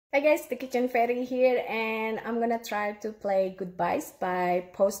Hi guys, the Kitchen Fairy here, and I'm gonna try to play Goodbyes by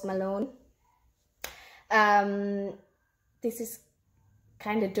Post Malone. This is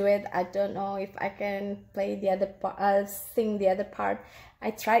kind of duet. I don't know if I can play the other part, sing the other part.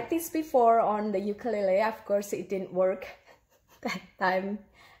 I tried this before on the ukulele. Of course, it didn't work that time,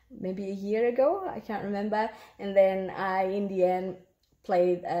 maybe a year ago. I can't remember. And then I, in the end,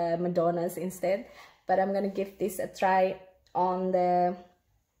 played Madonna's instead. But I'm gonna give this a try on the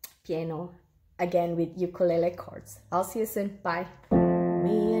piano again with ukulele chords. I'll see you soon. Bye.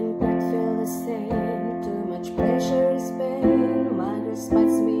 Me and Bert feel the same. Too much pressure is pain. My girl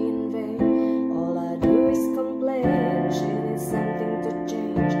spites me in vain. All I do is complain. She needs something to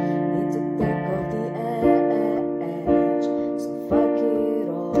change. Need to take off the edge. So fuck it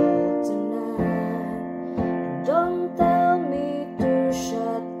all tonight. And don't tell me to shut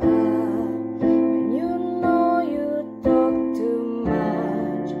up when you know you talk too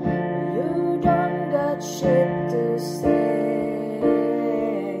much. You don't got shit to say.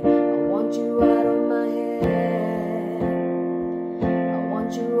 I want you out of my head. I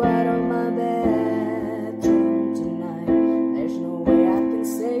want you out of my bedroom tonight. There's no way I can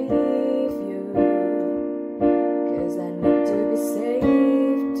save you, 'cause I need to be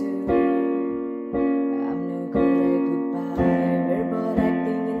saved too. I'm no good at goodbye. We're both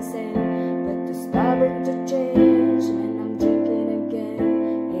acting insane, but too stubborn to change. When I'm drinking again,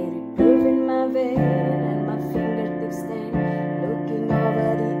 it improving my vein and my fingertips stain. Looking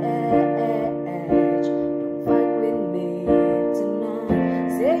over the edge. Don't fight with me tonight.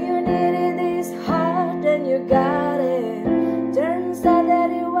 Say you needed this hard and you got it. Turns out that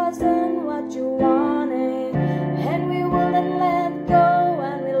it wasn't what you wanted, and we wouldn't let go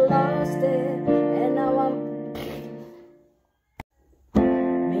and we lost it. And now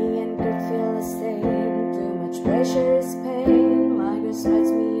me and Kurt feel the same. Too much pressure is pain. My girl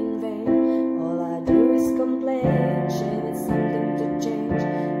spites me in vain. All I do is complain. She needs something to change.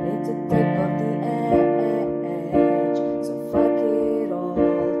 Need to take off the edge. So fuck it all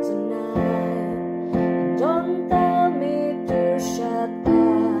tonight. And don't tell me to shut up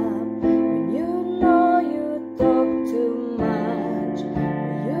when you know you talk too much.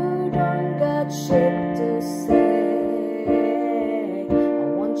 You don't got shit to say. I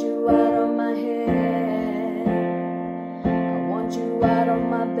want you out of my head. I want you out of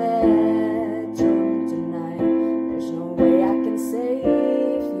my bedroom tonight. There's no way I can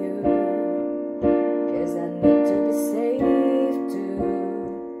save you, 'cause I need to be saved too.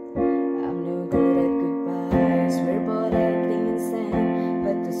 I'm no good at goodbyes. We're both acting insane,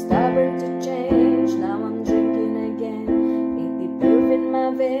 but too stubborn to change. Now I'm drinking again. It improving my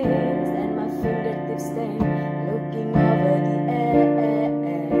veins and my fingertips stain. Looking over the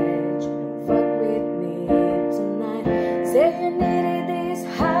edge. Don't fuck with me tonight. Say you needed this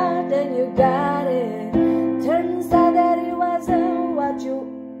hard and you got it. Turns out that it wasn't what you.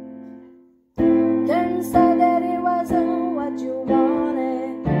 Turns out that it wasn't what you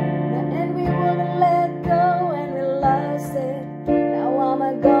wanted, and we wouldn't let go and we lost it. Now I'm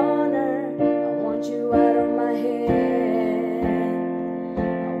a goner. I want you out of my head. I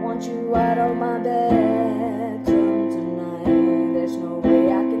want you out of my bedroom tonight. There's no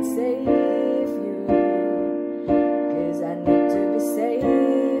way I can save you, 'cause I need to be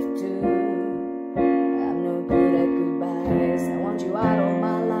saved too. I'm no good at goodbyes. I want you out of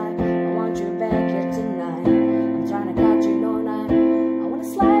my life. I want you back here tonight. I'm trying to catch you, no night. I wanna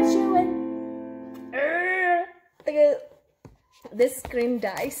slice you in. This screen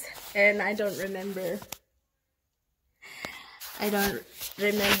dies, and I don't remember. I don't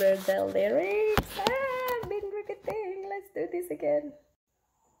remember the lyrics. I've been repeating. Let's do this again.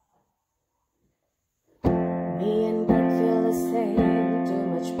 Me and Bert feel the same. Too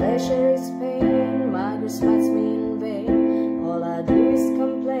much pressure is pain. My girl spites me in vain. All I do is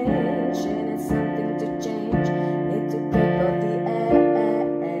complain. She needs something to change. Need to take off the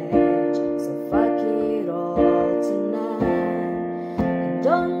edge. So fuck it all tonight. And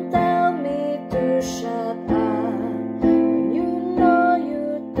don't tell me to shut up when you know you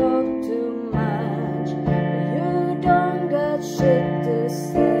talk too much. You don't got shit to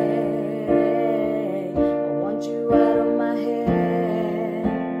say. I want you out of my head.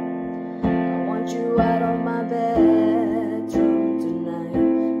 I want you out of my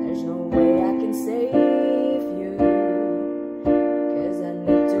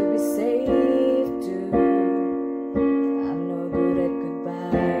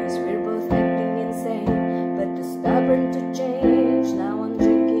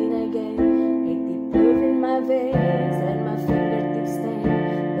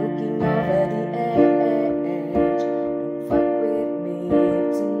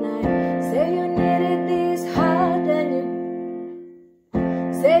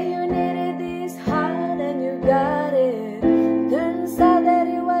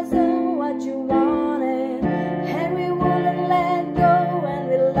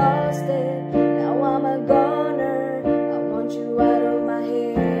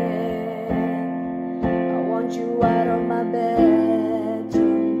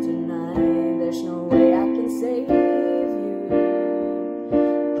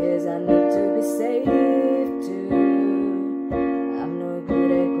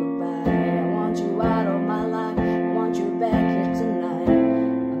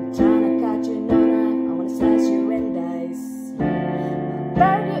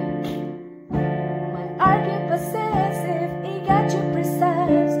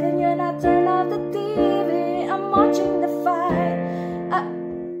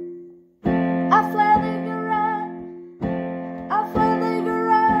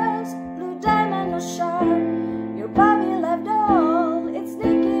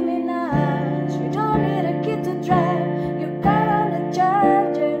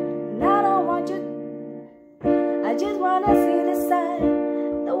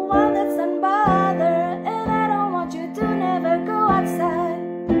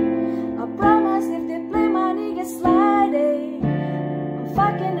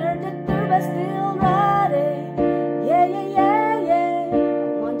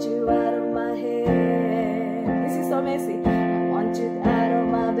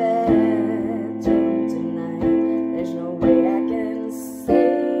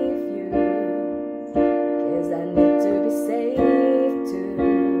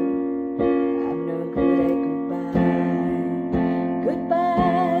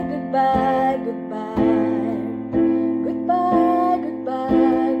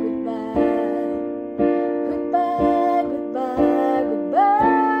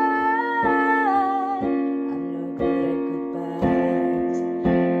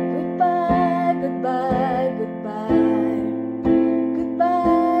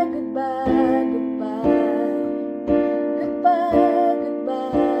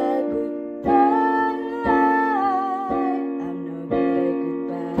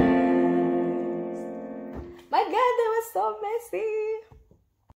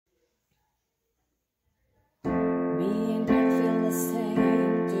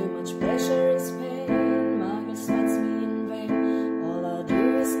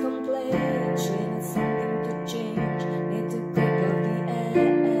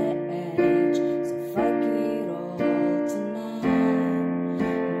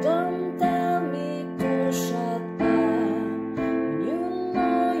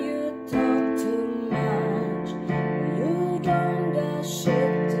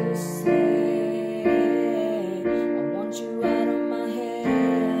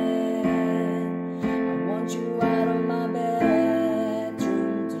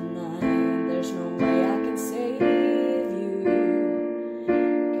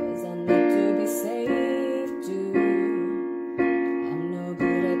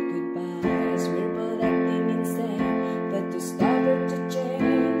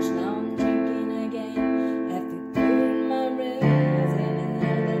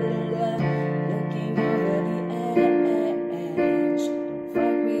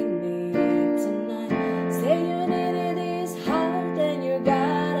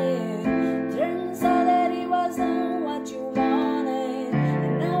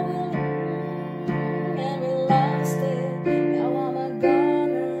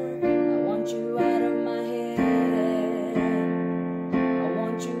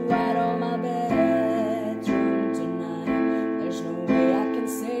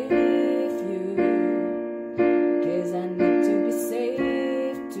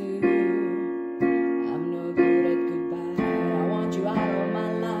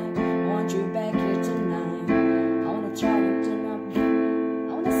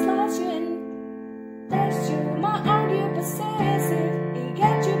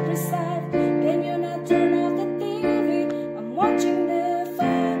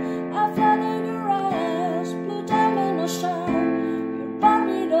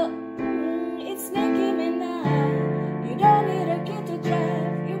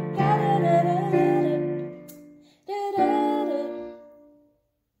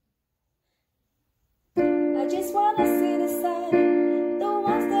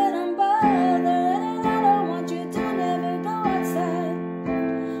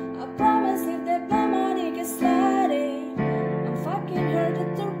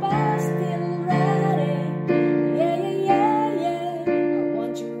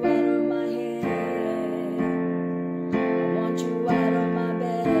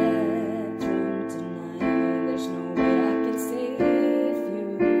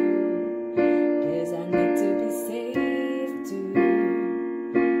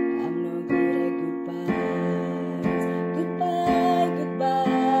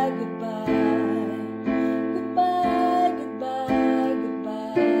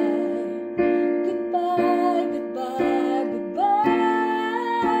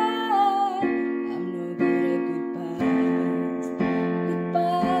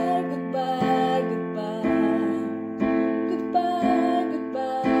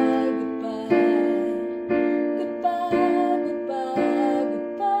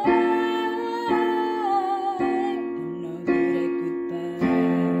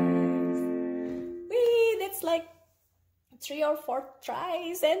 3 or 4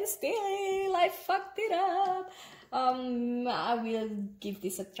 tries and still I fucked it up. I will give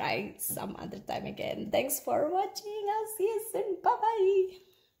this a try some other time again. Thanks for watching. I'll see you soon. Bye bye.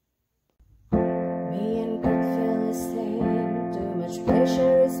 Me and Kurt feel the same. Too much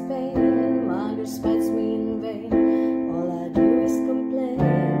pleasure is pain. My girl spites me in vain. All I do is complain.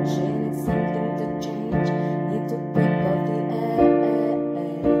 She needs something to change. Need to pick up the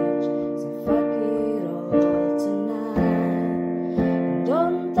edge. So fuck it all tonight.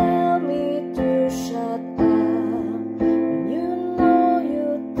 Don't tell me to shut up.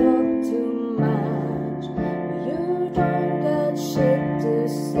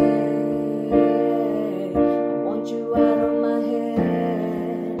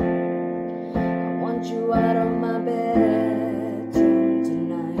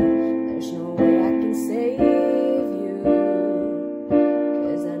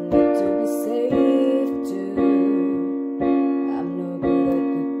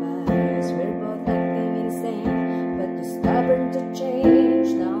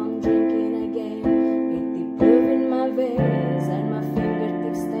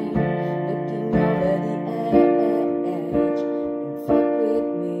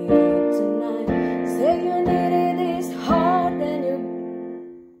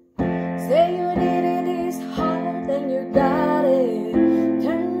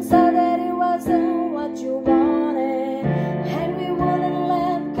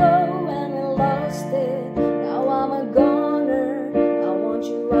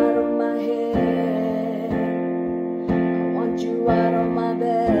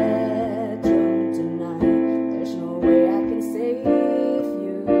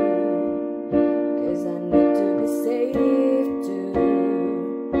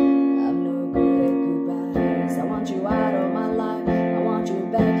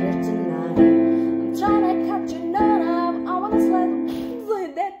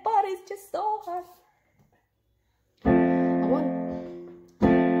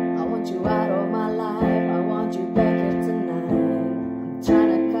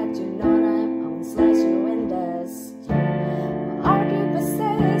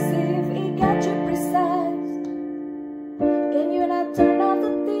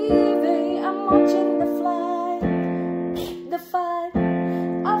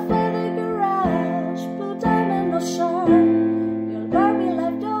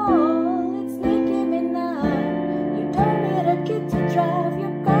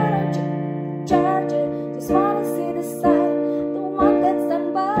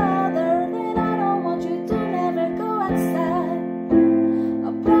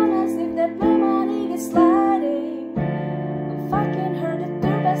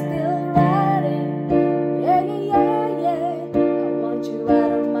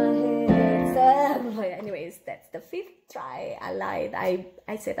 That's the 5th try. I lied.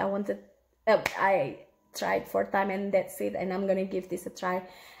 I said I wanted, I tried 4 times and that's it, and I'm gonna give this a try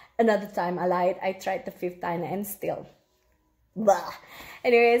another time. I lied. I tried the 5th time and still blah.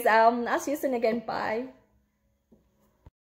 Anyways, I'll see you soon again. Bye.